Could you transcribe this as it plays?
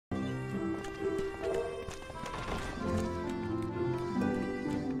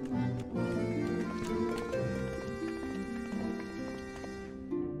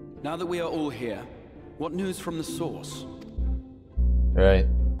Now that we are all here, what news from the source? Right.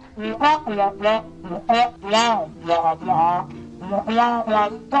 We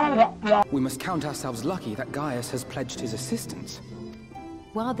must count ourselves lucky that Gaius has pledged his assistance.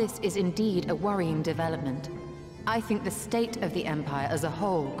 While this is indeed a worrying development, I think the state of the Empire as a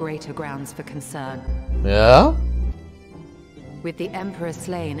whole greater grounds for concern. Yeah? With the Emperor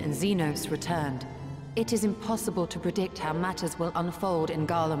slain and Xenos returned, it is impossible to predict how matters will unfold in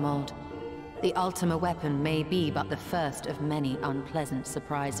Garlemald. The Ultima weapon may be but the first of many unpleasant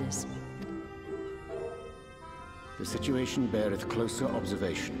surprises. The situation beareth closer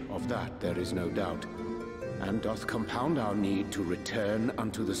observation, of that there is no doubt, and doth compound our need to return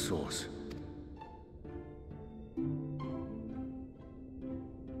unto the source.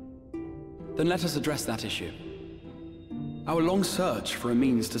 Then let us address that issue. Our long search for a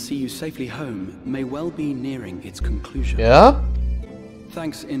means to see you safely home may well be nearing its conclusion. Yeah?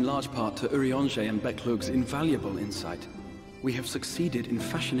 Thanks in large part to Urianger and Beklug's invaluable insight, we have succeeded in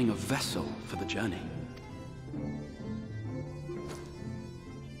fashioning a vessel for the journey.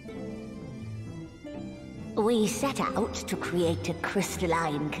 We set out to create a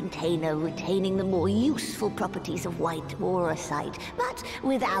crystalline container retaining the more useful properties of white aurosite, but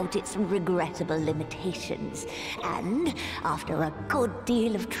without its regrettable limitations. And after a good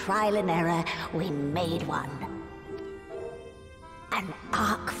deal of trial and error, we made one. An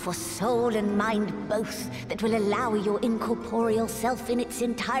ark for soul and mind both that will allow your incorporeal self in its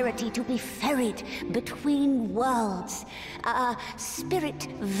entirety to be ferried between worlds. A spirit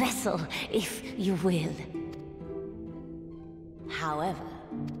vessel, if you will. However?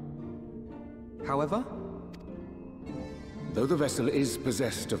 Though the vessel is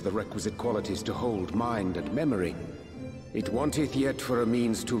possessed of the requisite qualities to hold mind and memory, it wanteth yet for a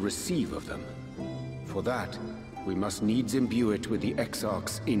means to receive of them. For that, we must needs imbue it with the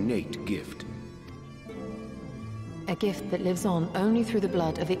Exarch's innate gift. A gift that lives on only through the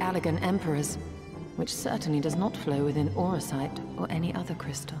blood of the Allagan Emperors, which certainly does not flow within aurosite or any other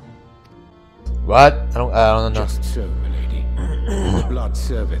crystal. What? I don't know. Just so, milady. The blood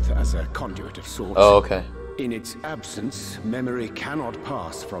serveth as a conduit of sorts. Oh, okay. In its absence, memory cannot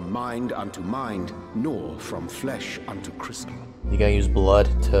pass from mind unto mind, nor from flesh unto crystal. You gotta use blood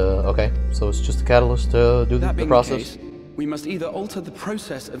to... Okay, so it's just a catalyst to do the process? That being the case, we must either alter the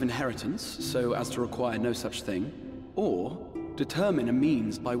process of inheritance so as to require no such thing, or determine a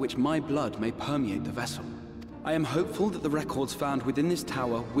means by which my blood may permeate the vessel. I am hopeful that the records found within this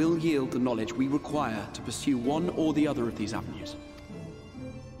tower will yield the knowledge we require to pursue one or the other of these avenues.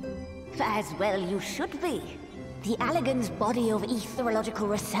 As well you should be. The Allagan's body of etherological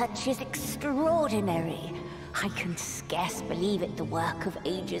research is extraordinary. I can scarce believe it the work of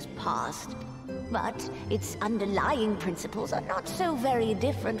ages past. But its underlying principles are not so very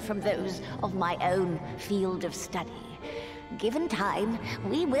different from those of my own field of study. Given time,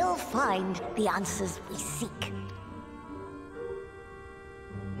 we will find the answers we seek.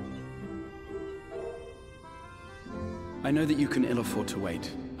 I know that you can ill afford to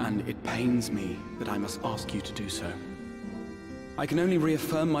wait, and it pains me that I must ask you to do so. I can only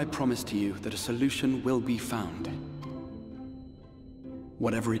reaffirm my promise to you that a solution will be found.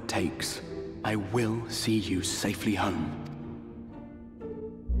 Whatever it takes, I will see you safely home.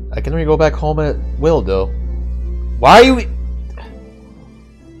 I can only go back home at will, though. Why are you...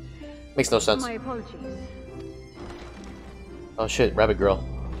 Makes no sense. My apologies. Oh shit, rabbit girl.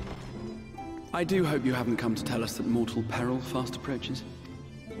 I do hope you haven't come to tell us that mortal peril fast approaches.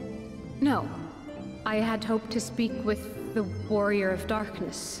 No. I had hoped to speak with the Warrior of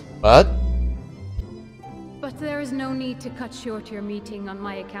Darkness. What? But there is no need to cut short your meeting on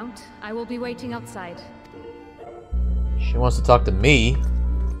my account. I will be waiting outside. She wants to talk to me.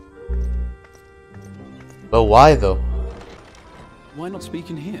 But why, though? Why not speak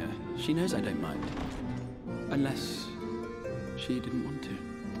in here? She knows I don't mind. Unless she didn't want to.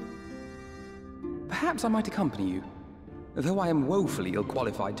 Perhaps I might accompany you. Though I am woefully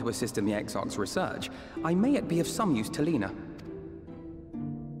ill-qualified to assist in the Exarch's research, I may yet be of some use to Lena.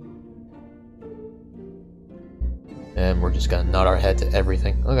 And we're just gonna nod our head to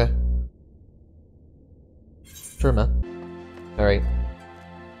everything. Okay. Sure, man. Alright.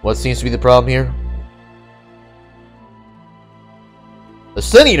 What seems to be the problem here? The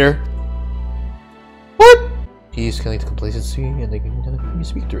Sun Eater? What? Peace can lead to complacency, and they can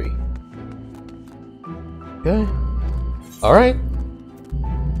increase victory. Okay. Alright.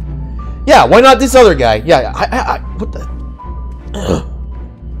 Yeah, why not this other guy? Yeah, what the?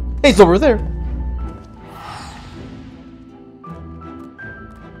 He's over there.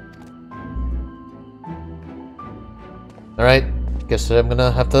 Alright. Guess I'm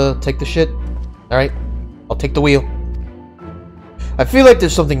gonna have to take the shit. Alright, I'll take the wheel. I feel like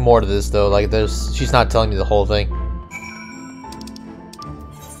there's something more to this though, like she's not telling me the whole thing.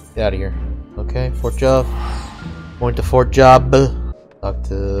 Get out of here. Okay, Fort Job. Going to Fort Job. Talk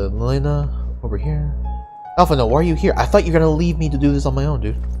to Melina over here. Alpha, no, why are you here? I thought you were gonna leave me to do this on my own,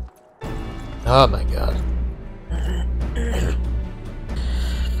 dude. Oh my god.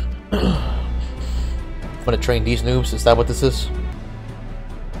 I'm gonna train these noobs, is that what this is?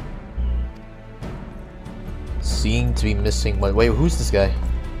 Seem to be missing one. Wait, who's this guy?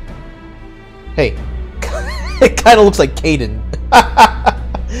 Hey. It kinda looks like Caden.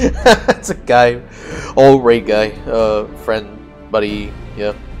 That's a guy. Old raid guy. Friend, buddy,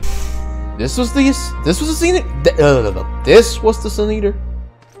 yeah. This was the Sin Eater? This was the Sin Eater?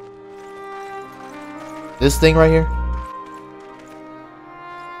 This thing right here?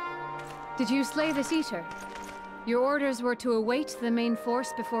 Did you slay this Eater? Your orders were to await the main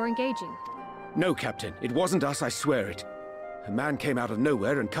force before engaging. No, Captain. It wasn't us, I swear it. A man came out of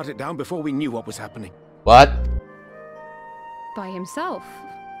nowhere and cut it down before we knew what was happening. What? By himself.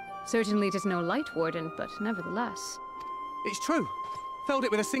 Certainly it is no light warden, but nevertheless. It's true. Felled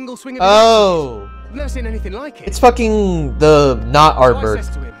it with a single swing of the axe. I've never seen anything like it. It's fucking the not Arbor. I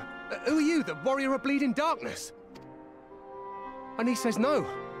says to him, who are you, the warrior of bleeding darkness? And he says, no,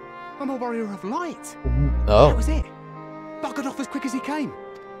 I'm a warrior of light. Oh. That was it. Buggered off as quick as he came.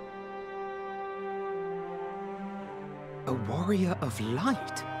 A warrior of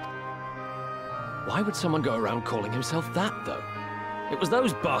light? Why would someone go around calling himself that, though? It was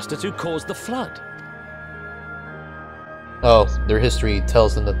those bastards who caused the flood. Oh, their history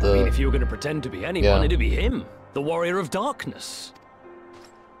tells them that the... I mean, if you were going to pretend to be anyone, it'd be him. The warrior of darkness.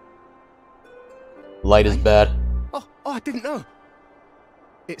 Light is bad. Oh, I didn't know.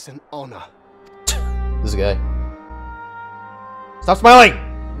 It's an honor. This guy. Stop smiling!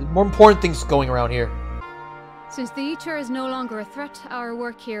 There's more important things going around here. Since the Eater is no longer a threat, our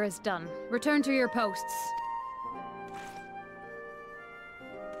work here is done. Return to your posts.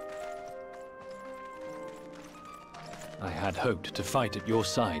 I had hoped to fight at your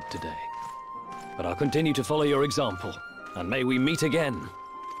side today. But I'll continue to follow your example, and may we meet again.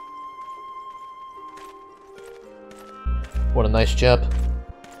 What a nice chap.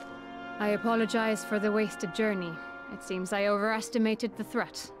 I apologize for the wasted journey. It seems I overestimated the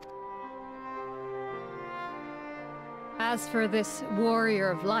threat. As for this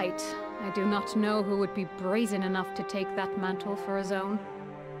warrior of light, I do not know who would be brazen enough to take that mantle for his own.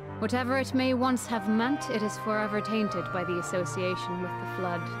 Whatever it may once have meant, it is forever tainted by the association with the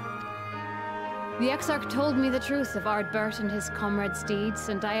Flood. The Exarch told me the truth of Ardbert and his comrades' deeds,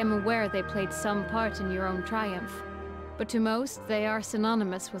 and I am aware they played some part in your own triumph. But to most, they are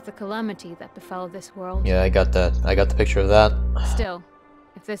synonymous with the calamity that befell this world. Yeah, I got that. I got the picture of that. Still,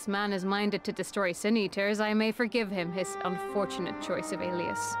 if this man is minded to destroy Sin Eaters, I may forgive him his unfortunate choice of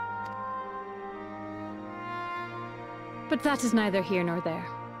alias. But that is neither here nor there.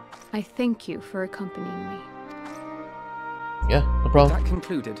 I thank you for accompanying me. Yeah, no problem. That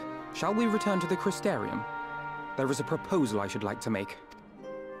concluded, shall we return to the Crystarium? There is a proposal I should like to make.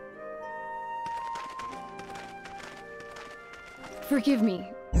 Forgive me.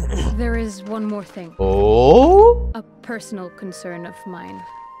 There is one more thing. Oh? A personal concern of mine.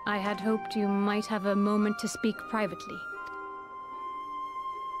 I had hoped you might have a moment to speak privately.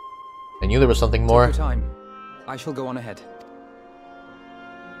 I knew there was something more. Take your time. I shall go on ahead.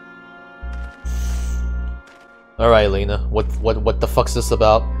 Alright, Lena. What the fuck's this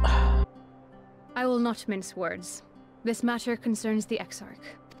about? I will not mince words. This matter concerns the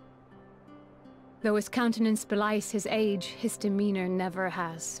Exarch. Though his countenance belies his age, his demeanor never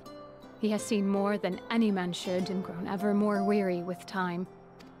has. He has seen more than any man should and grown ever more weary with time.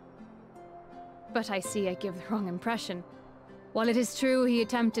 But I see I give the wrong impression. While it is true he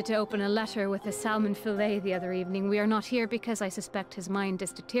attempted to open a letter with a salmon fillet the other evening, we are not here because I suspect his mind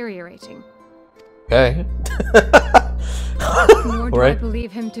is deteriorating. Okay. Nor do I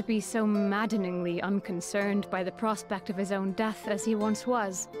believe him to be so maddeningly unconcerned by the prospect of his own death as he once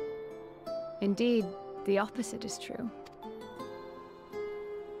was. Indeed, the opposite is true.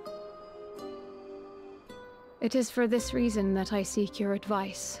 It is for this reason that I seek your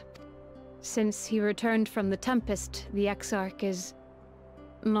advice. Since he returned from the Tempest, the Exarch is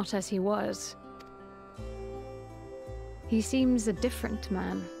not as he was. He seems a different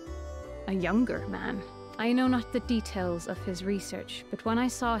man. A younger man. I know not the details of his research, but when I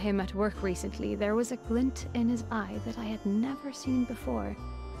saw him at work recently, there was a glint in his eye that I had never seen before.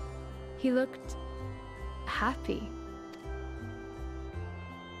 He looked happy.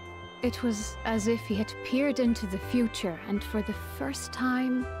 It was as if he had peered into the future and for the first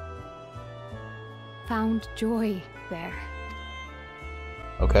time found joy there.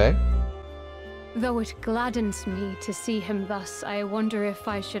 Okay. Though it gladdens me to see him thus, I wonder if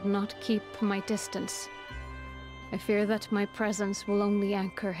I should not keep my distance. I fear that my presence will only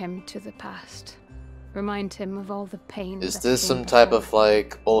anchor him to the past. Remind him of all the pain. Is this some type of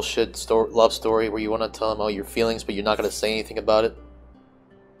like bullshit love story where you want to tell him all your feelings but you're not going to say anything about it?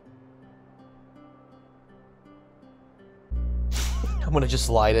 I'm going to just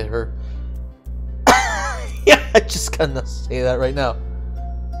lie to her. Yeah, I just gonna say that right now.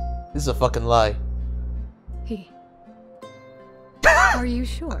 This is a fucking lie. Are you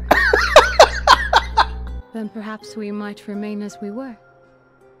sure? Then perhaps we might remain as we were.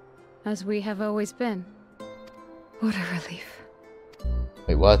 As we have always been. What a relief.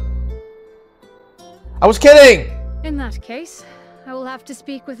 Wait, what? I was kidding! In that case, I will have to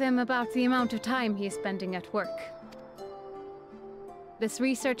speak with him about the amount of time he is spending at work. This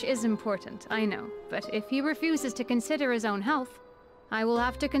research is important, I know, but if he refuses to consider his own health, I will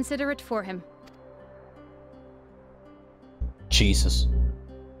have to consider it for him. Jesus.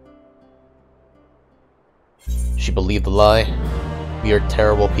 She believed the lie. We are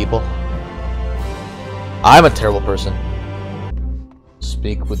terrible people. I'm a terrible person.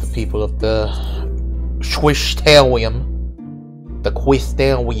 Speak with the people of the Koistelium. The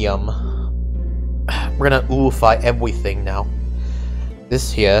Koistelium. We're gonna oofy everything now. This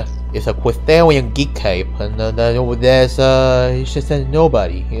here is a Koistelian geek cape, and over there's it's just a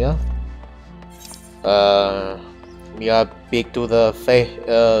nobody, yeah? We are big to the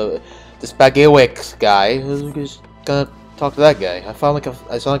Spaghetti guy. Who's gonna talk to that guy? I sound like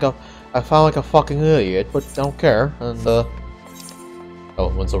a fucking idiot, but I don't care. And oh,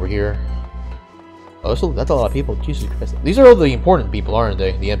 one's over here. Oh, so that's a lot of people. Jesus Christ. These are all the important people, aren't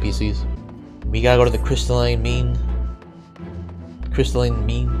they? The NPCs. We gotta go to the crystalline mean. Crystalline?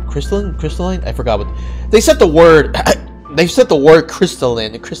 I forgot what they said the word. They said the word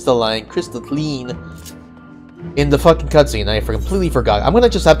crystalline in the fucking cutscene. I completely forgot. I'm gonna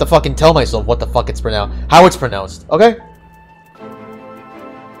just have to fucking tell myself what the fuck it's pronounced, how it's pronounced. Okay.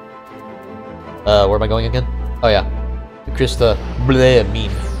 Where am I going again? Oh yeah, the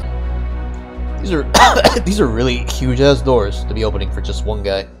mean. These are these are really huge ass doors to be opening for just one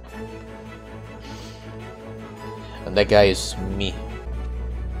guy. And that guy is me.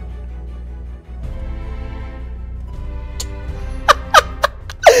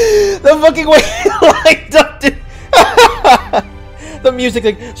 The fucking way he lined up to the music,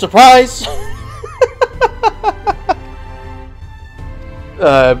 like, surprise!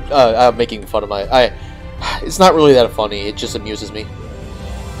 I'm making fun of my... It's not really that funny, it just amuses me.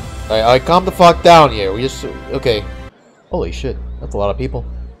 Alright, calm the fuck down here, we just... Okay. Holy shit, that's a lot of people.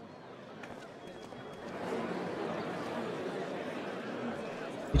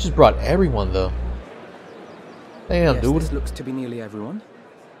 He just brought everyone, though. Damn, yes, dude. This looks to be nearly everyone.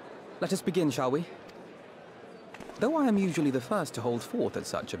 Let us begin, shall we? Though I am usually the first to hold forth at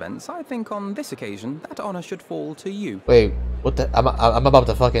such events, I think on this occasion that honor should fall to you. Wait, what the? I'm about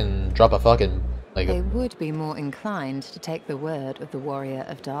to fucking drop a fucking like. They would be more inclined to take the word of the Warrior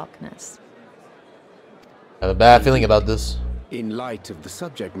of Darkness. I have a bad feeling about this. In light of the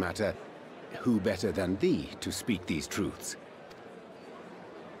subject matter, who better than thee to speak these truths?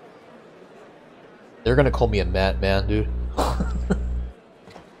 They're gonna call me a madman, dude.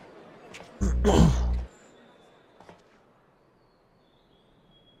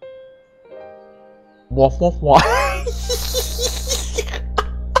 Woof woof woof.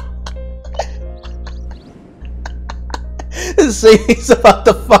 Say things about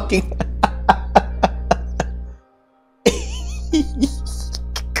the fucking.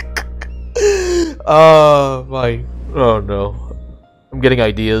 Oh my. Oh no. I'm getting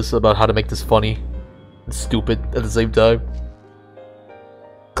ideas about how to make this funny and stupid at the same time.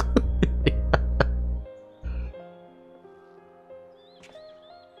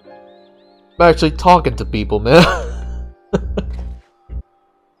 I'm actually talking to people, man.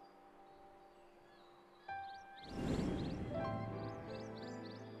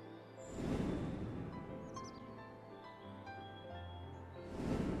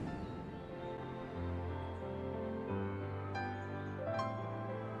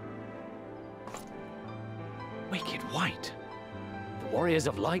 Wicked White. The Warriors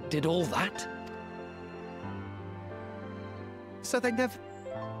of Light did all that? So they never...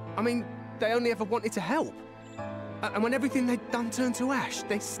 I mean, they only ever wanted to help. And when everything they'd done turned to ash,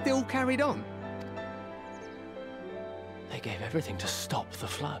 they still carried on. They gave everything to stop the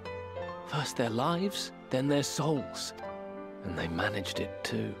flood. First their lives, then their souls. And they managed it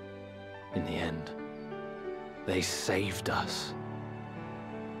too. in the end. They saved us,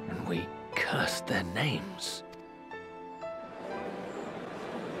 and we cursed their names.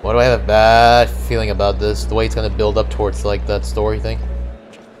 Why do I have a bad feeling about this? The way it's gonna build up towards, like, that story thing?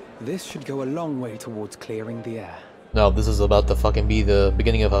 This should go a long way towards clearing the air. No, this is about to fucking be the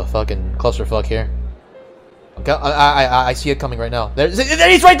beginning of a fucking clusterfuck here. I see it coming right now.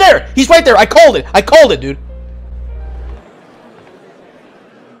 He's right there! He's right there! I called it! I called it, dude!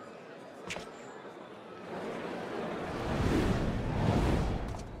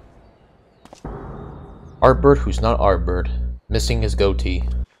 Artbird who's not Artbird. Missing his goatee.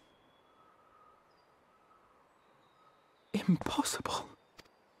 Impossible.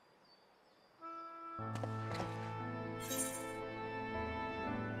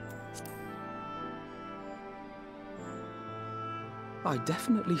 I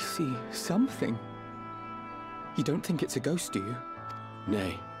definitely see something. You don't think it's a ghost, do you?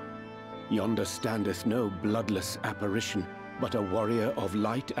 Nay, yonder standeth no bloodless apparition, but a warrior of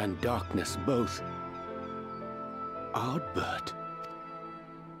light and darkness both. Ardbert.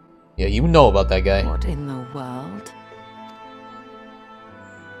 Yeah, you know about that guy. What in the world?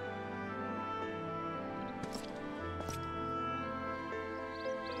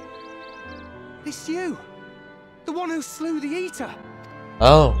 It's you! The one who slew the Eater!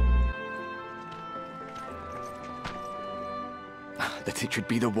 Oh. That it should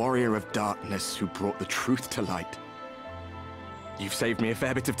be the warrior of darkness who brought the truth to light. You've saved me a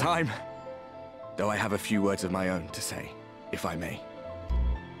fair bit of time. Though I have a few words of my own to say, if I may.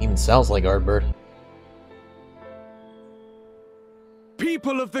 Even sounds like Artbird.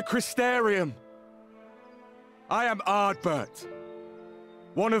 People of the Crystarium! I am Ardbert.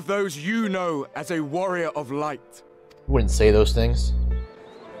 One of those you know as a warrior of light. You wouldn't say those things.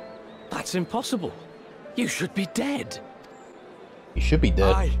 That's impossible. You should be dead. You should be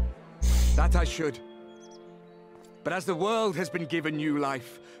dead. Aye, that I should. But as the world has been given new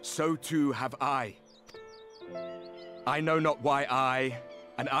life, so too have I. I know not why I,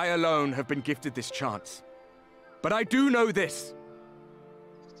 and I alone, have been gifted this chance. But I do know this.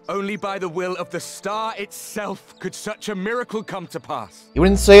 Only by the will of the star itself could such a miracle come to pass. You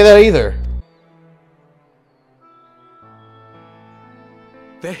wouldn't say that either.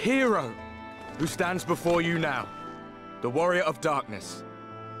 The hero who stands before you now, the warrior of darkness,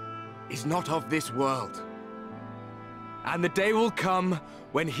 is not of this world. And the day will come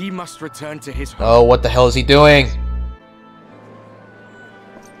when he must return to his home. Oh, what the hell is he doing?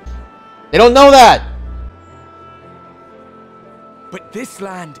 They don't know that! But this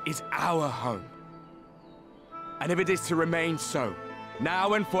land is our home. And if it is to remain so,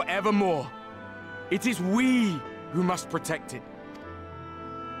 now and forevermore, it is we who must protect it.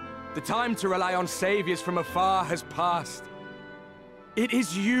 The time to rely on saviors from afar has passed. It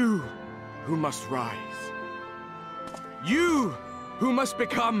is you who must rise. You who must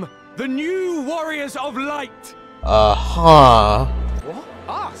become the new warriors of light. Uh-huh. What?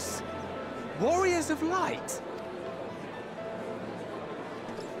 Us? Warriors of Light?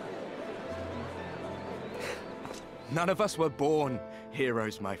 None of us were born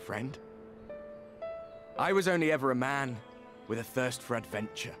heroes, my friend. I was only ever a man with a thirst for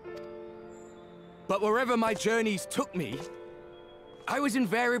adventure. But wherever my journeys took me, I was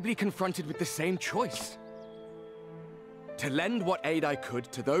invariably confronted with the same choice. To lend what aid I could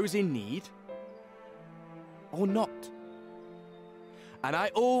to those in need, or not. And I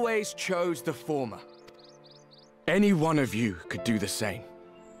always chose the former. Any one of you could do the same.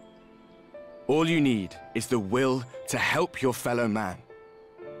 All you need is the will to help your fellow man,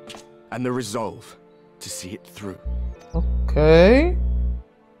 and the resolve to see it through. Okay.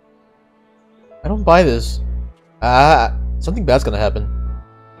 I don't buy this. Something bad's gonna happen.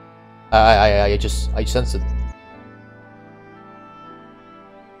 I sense it.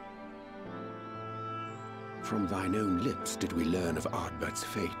 From thine own lips did we learn of Ardbert's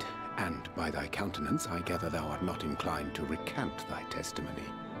fate, and by thy countenance I gather thou art not inclined to recant thy testimony.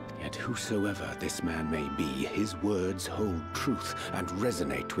 Yet whosoever this man may be, his words hold truth and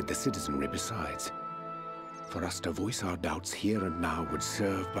resonate with the citizenry besides. For us to voice our doubts here and now would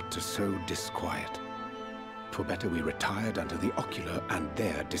serve but to sow disquiet. 'Twere better we retired unto the ocular and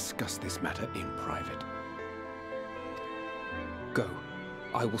there discuss this matter in private. Go.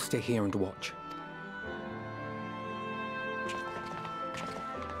 I will stay here and watch.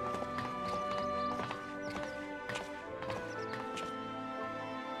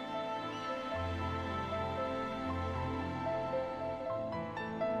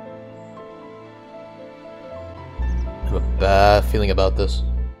 I have a bad feeling about this.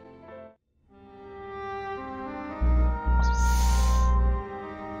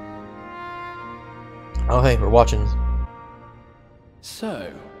 Oh hey, we're watching.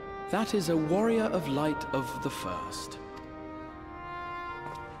 So, that is a warrior of light of the First.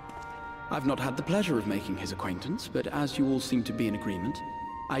 I've not had the pleasure of making his acquaintance, but as you all seem to be in agreement,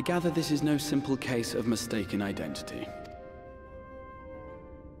 I gather this is no simple case of mistaken identity.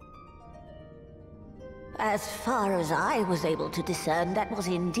 As far as I was able to discern, that was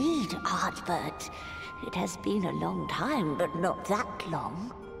indeed Ardbert. It has been a long time, but not that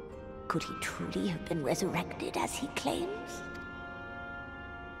long. Could he truly have been resurrected as he claims?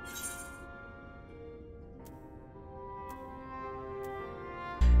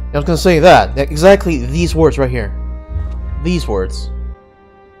 I was gonna say that. Exactly these words right here. These words.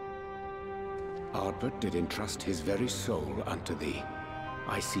 Ardbert did entrust his very soul unto thee.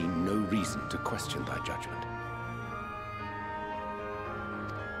 I see no reason to question thy judgment.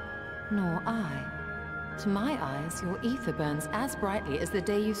 Nor I. To my eyes, your ether burns as brightly as the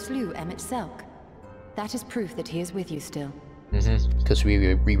day you slew Emmett Selk. That is proof that he is with you still. Because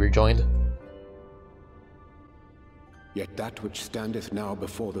we rejoined. Yet that which standeth now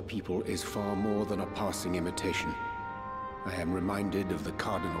before the people is far more than a passing imitation. I am reminded of the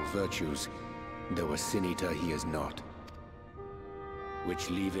cardinal virtues, though a sin-eater he is not.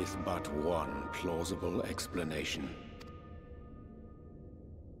 Which leaveth but one plausible explanation.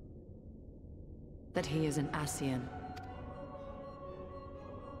 That he is an Ascian.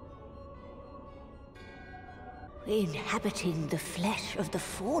 Inhabiting the flesh of the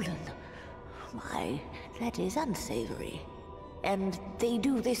fallen. Why, that is unsavory. And they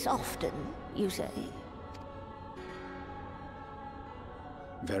do this often, you say?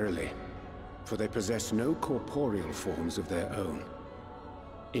 Verily, for they possess no corporeal forms of their own.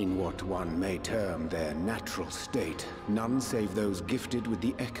 In what one may term their natural state, none save those gifted with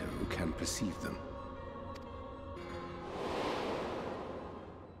the echo can perceive them.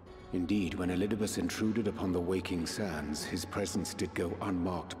 Indeed, when Elidibus intruded upon the waking sands, his presence did go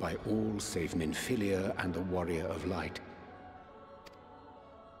unmarked by all save Minfilia and the Warrior of Light.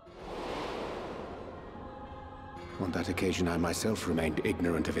 On that occasion, I myself remained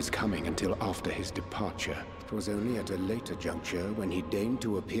ignorant of his coming until after his departure. It was only at a later juncture, when he deigned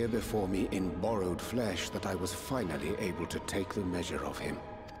to appear before me in borrowed flesh, that I was finally able to take the measure of him.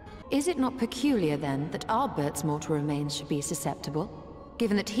 Is it not peculiar, then, that Ardbert's mortal remains should be susceptible?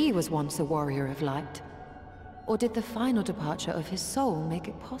 Given that he was once a warrior of light? Or did the final departure of his soul make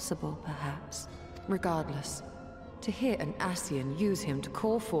it possible, perhaps? Regardless, to hear an Ascian use him to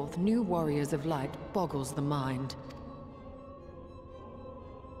call forth new warriors of light boggles the mind.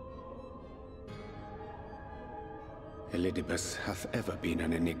 Elidibus hath ever been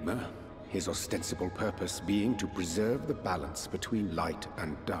an enigma, his ostensible purpose being to preserve the balance between light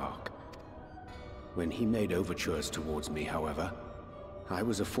and dark. When he made overtures towards me, however, I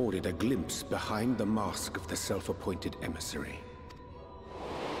was afforded a glimpse behind the mask of the self-appointed emissary.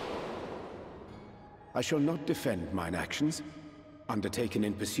 I shall not defend mine actions, undertaken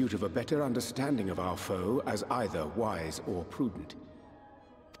in pursuit of a better understanding of our foe as either wise or prudent.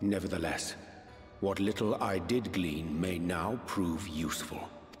 Nevertheless, what little I did glean may now prove useful.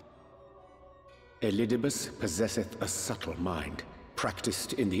 Elidibus possesseth a subtle mind,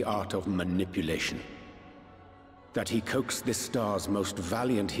 practiced in the art of manipulation. That he coaxed this star's most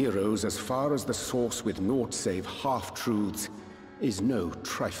valiant heroes as far as the source with naught save half-truths is no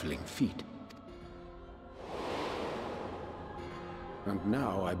trifling feat. And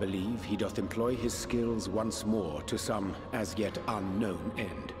now I believe he doth employ his skills once more to some as yet unknown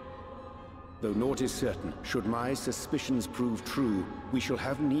end. Though naught is certain, should my suspicions prove true, we shall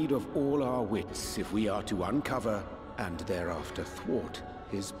have need of all our wits if we are to uncover and thereafter thwart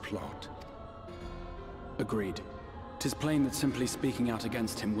his plot. Agreed. 'Tis plain that simply speaking out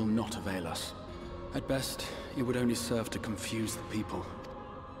against him will not avail us. At best, it would only serve to confuse the people.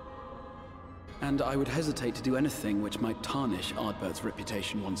 And I would hesitate to do anything which might tarnish Ardbert's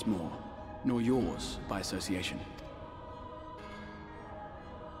reputation once more, nor yours by association.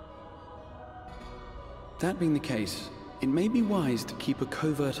 That being the case, it may be wise to keep a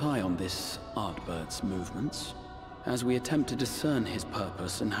covert eye on this Ardbert's movements, as we attempt to discern his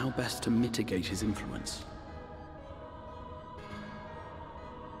purpose and how best to mitigate his influence.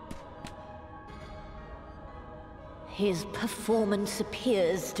 His performance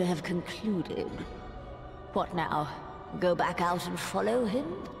appears to have concluded. What now? Go back out and follow him?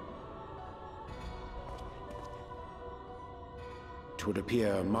 'Twould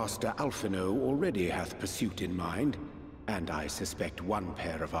appear Master Alphino already hath pursuit in mind, and I suspect one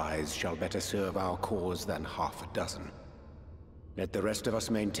pair of eyes shall better serve our cause than half a dozen. Let the rest of us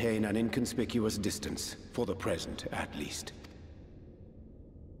maintain an inconspicuous distance, for the present at least.